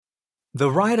The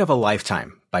Ride of a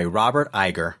Lifetime by Robert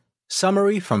Iger.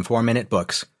 Summary from 4-Minute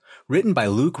Books. Written by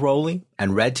Luke Rowley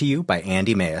and read to you by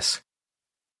Andy Mayes.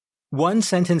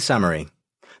 One-sentence summary.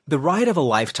 The Ride of a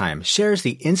Lifetime shares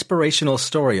the inspirational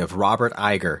story of Robert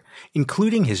Iger,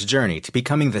 including his journey to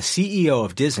becoming the CEO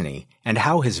of Disney and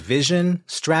how his vision,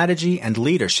 strategy, and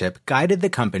leadership guided the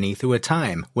company through a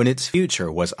time when its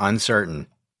future was uncertain.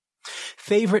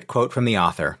 Favorite quote from the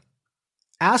author.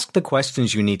 Ask the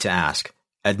questions you need to ask.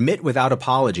 Admit without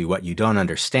apology what you don't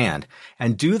understand,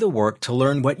 and do the work to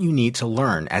learn what you need to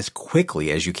learn as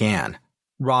quickly as you can.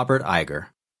 Robert Iger.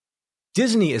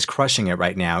 Disney is crushing it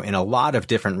right now in a lot of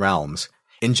different realms.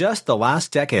 In just the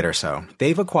last decade or so,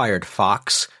 they've acquired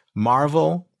Fox,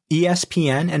 Marvel,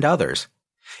 ESPN, and others.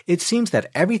 It seems that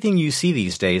everything you see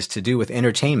these days to do with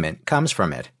entertainment comes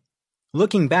from it.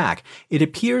 Looking back, it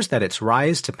appears that its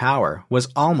rise to power was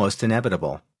almost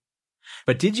inevitable.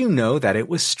 But did you know that it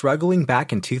was struggling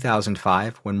back in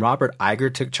 2005 when Robert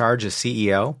Iger took charge as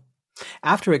CEO?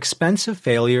 After expensive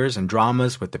failures and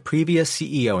dramas with the previous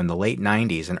CEO in the late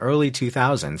 90s and early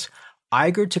 2000s,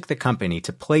 Iger took the company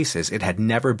to places it had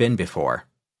never been before.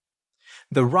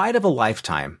 The Ride of a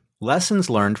Lifetime, Lessons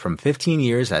Learned from 15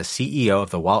 Years as CEO of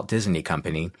the Walt Disney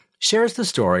Company, shares the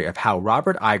story of how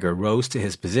Robert Iger rose to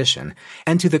his position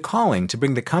and to the calling to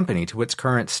bring the company to its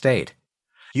current state.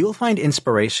 You'll find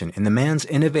inspiration in the man's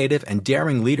innovative and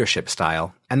daring leadership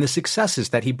style and the successes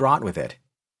that he brought with it.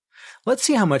 Let's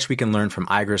see how much we can learn from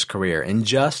Iger's career in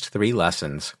just 3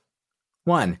 lessons.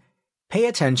 1. Pay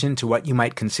attention to what you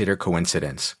might consider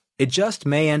coincidence. It just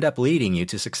may end up leading you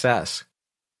to success.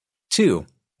 2.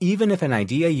 Even if an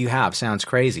idea you have sounds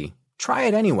crazy, try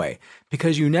it anyway,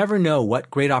 because you never know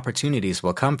what great opportunities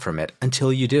will come from it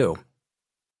until you do.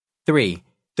 3.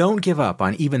 Don't give up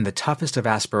on even the toughest of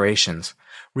aspirations.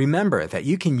 Remember that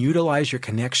you can utilize your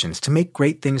connections to make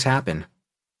great things happen.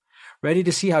 Ready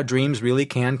to see how dreams really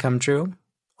can come true?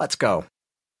 Let's go.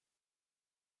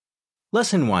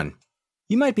 Lesson 1.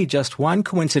 You might be just one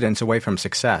coincidence away from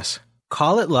success.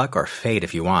 Call it luck or fate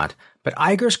if you want, but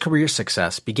Iger's career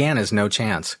success began as no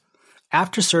chance.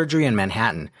 After surgery in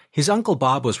Manhattan, his uncle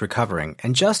Bob was recovering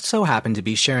and just so happened to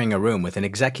be sharing a room with an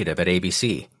executive at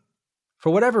ABC. For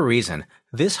whatever reason,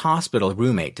 this hospital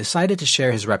roommate decided to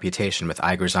share his reputation with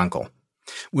Iger's uncle.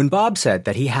 When Bob said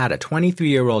that he had a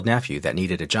 23-year-old nephew that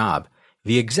needed a job,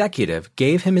 the executive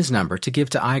gave him his number to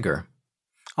give to Iger.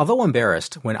 Although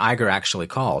embarrassed when Iger actually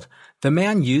called, the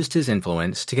man used his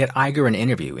influence to get Iger an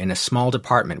interview in a small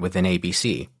department within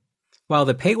ABC. While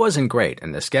the pay wasn't great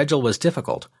and the schedule was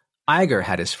difficult, Iger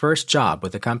had his first job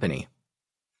with the company.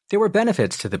 There were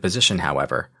benefits to the position,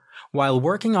 however. While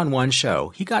working on one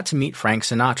show, he got to meet Frank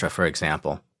Sinatra, for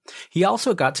example. He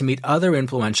also got to meet other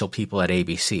influential people at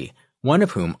ABC, one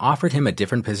of whom offered him a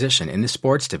different position in the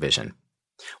sports division.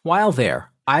 While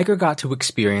there, Iger got to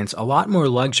experience a lot more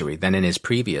luxury than in his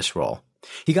previous role.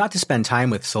 He got to spend time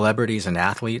with celebrities and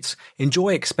athletes,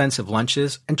 enjoy expensive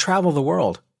lunches, and travel the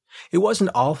world. It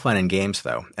wasn't all fun and games,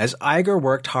 though, as Iger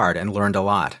worked hard and learned a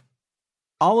lot.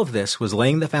 All of this was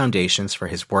laying the foundations for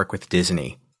his work with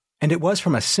Disney. And it was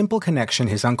from a simple connection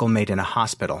his uncle made in a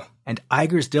hospital, and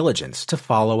Iger's diligence to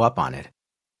follow up on it.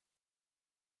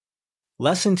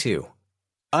 Lesson 2.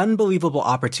 Unbelievable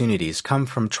opportunities come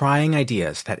from trying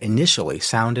ideas that initially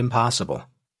sound impossible.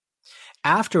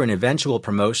 After an eventual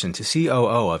promotion to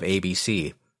COO of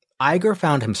ABC, Iger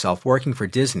found himself working for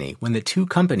Disney when the two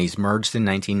companies merged in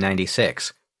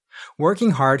 1996.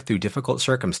 Working hard through difficult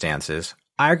circumstances,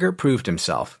 Iger proved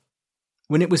himself.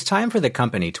 When it was time for the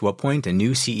company to appoint a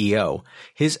new CEO,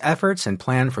 his efforts and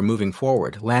plan for moving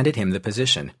forward landed him the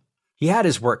position. He had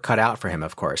his work cut out for him,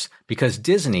 of course, because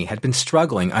Disney had been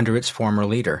struggling under its former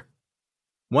leader.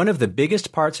 One of the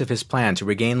biggest parts of his plan to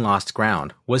regain lost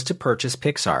ground was to purchase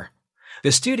Pixar.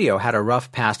 The studio had a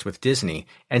rough past with Disney,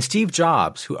 and Steve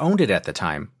Jobs, who owned it at the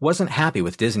time, wasn't happy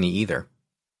with Disney either.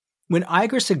 When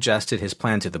Iger suggested his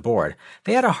plan to the board,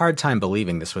 they had a hard time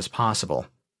believing this was possible.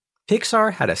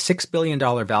 Pixar had a $6 billion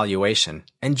valuation,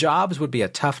 and Jobs would be a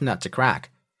tough nut to crack.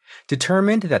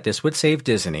 Determined that this would save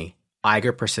Disney,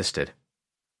 Iger persisted.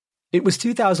 It was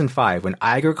 2005 when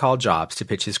Iger called Jobs to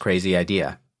pitch his crazy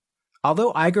idea.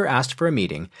 Although Iger asked for a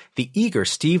meeting, the eager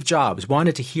Steve Jobs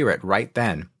wanted to hear it right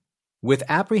then. With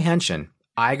apprehension,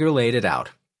 Iger laid it out.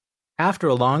 After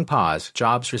a long pause,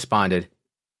 Jobs responded,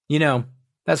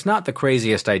 that's not the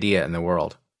craziest idea in the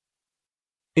world."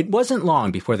 It wasn't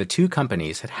long before the two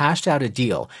companies had hashed out a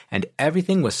deal and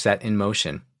everything was set in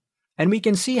motion. And we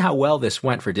can see how well this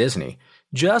went for Disney.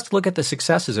 Just look at the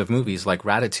successes of movies like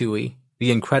Ratatouille,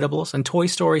 The Incredibles, and Toy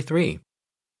Story 3.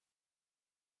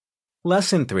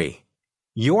 Lesson 3.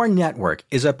 Your network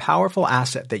is a powerful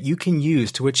asset that you can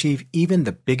use to achieve even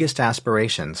the biggest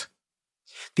aspirations.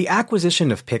 The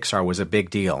acquisition of Pixar was a big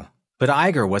deal, but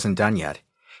Iger wasn't done yet.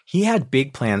 He had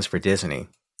big plans for Disney,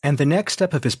 and the next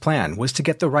step of his plan was to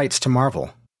get the rights to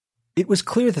Marvel. It was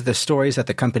clear that the stories that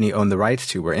the company owned the rights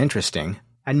to were interesting,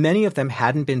 and many of them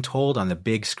hadn't been told on the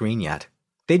big screen yet.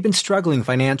 They'd been struggling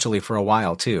financially for a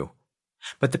while, too.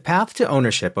 But the path to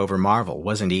ownership over Marvel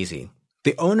wasn't easy.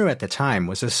 The owner at the time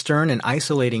was a stern and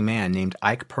isolating man named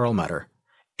Ike Perlmutter.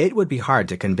 It would be hard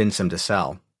to convince him to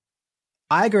sell.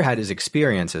 Iger had his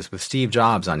experiences with Steve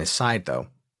Jobs on his side, though.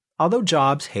 Although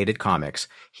Jobs hated comics,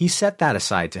 he set that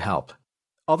aside to help.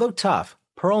 Although tough,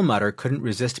 Perlmutter couldn't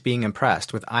resist being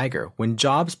impressed with Iger when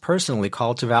Jobs personally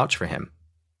called to vouch for him.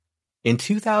 In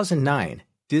 2009,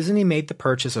 Disney made the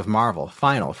purchase of Marvel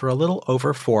final for a little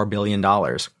over $4 billion.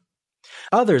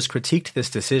 Others critiqued this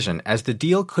decision as the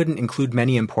deal couldn't include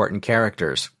many important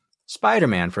characters.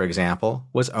 Spider-Man, for example,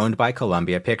 was owned by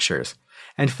Columbia Pictures,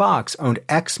 and Fox owned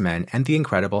X-Men and the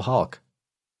Incredible Hulk.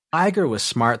 Iger was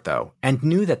smart, though, and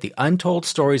knew that the untold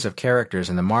stories of characters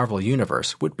in the Marvel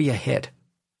Universe would be a hit.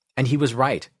 And he was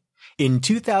right. In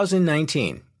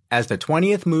 2019, as the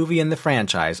 20th movie in the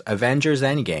franchise, Avengers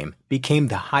Endgame, became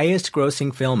the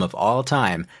highest-grossing film of all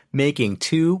time, making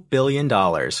 $2 billion.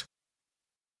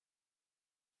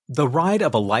 The Ride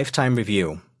of a Lifetime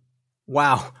Review.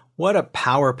 Wow, what a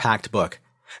power-packed book.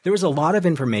 There was a lot of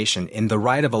information in The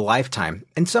Ride of a Lifetime,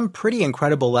 and some pretty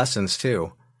incredible lessons,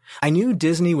 too. I knew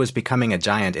Disney was becoming a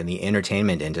giant in the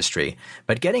entertainment industry,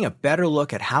 but getting a better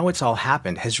look at how it's all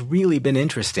happened has really been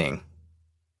interesting.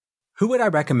 Who would I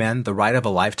recommend The Ride of a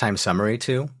Lifetime summary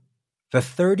to? The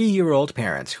 30-year-old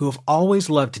parents who have always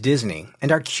loved Disney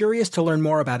and are curious to learn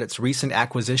more about its recent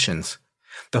acquisitions.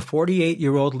 The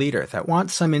 48-year-old leader that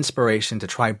wants some inspiration to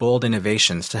try bold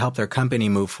innovations to help their company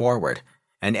move forward.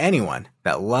 And anyone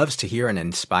that loves to hear an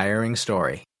inspiring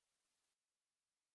story.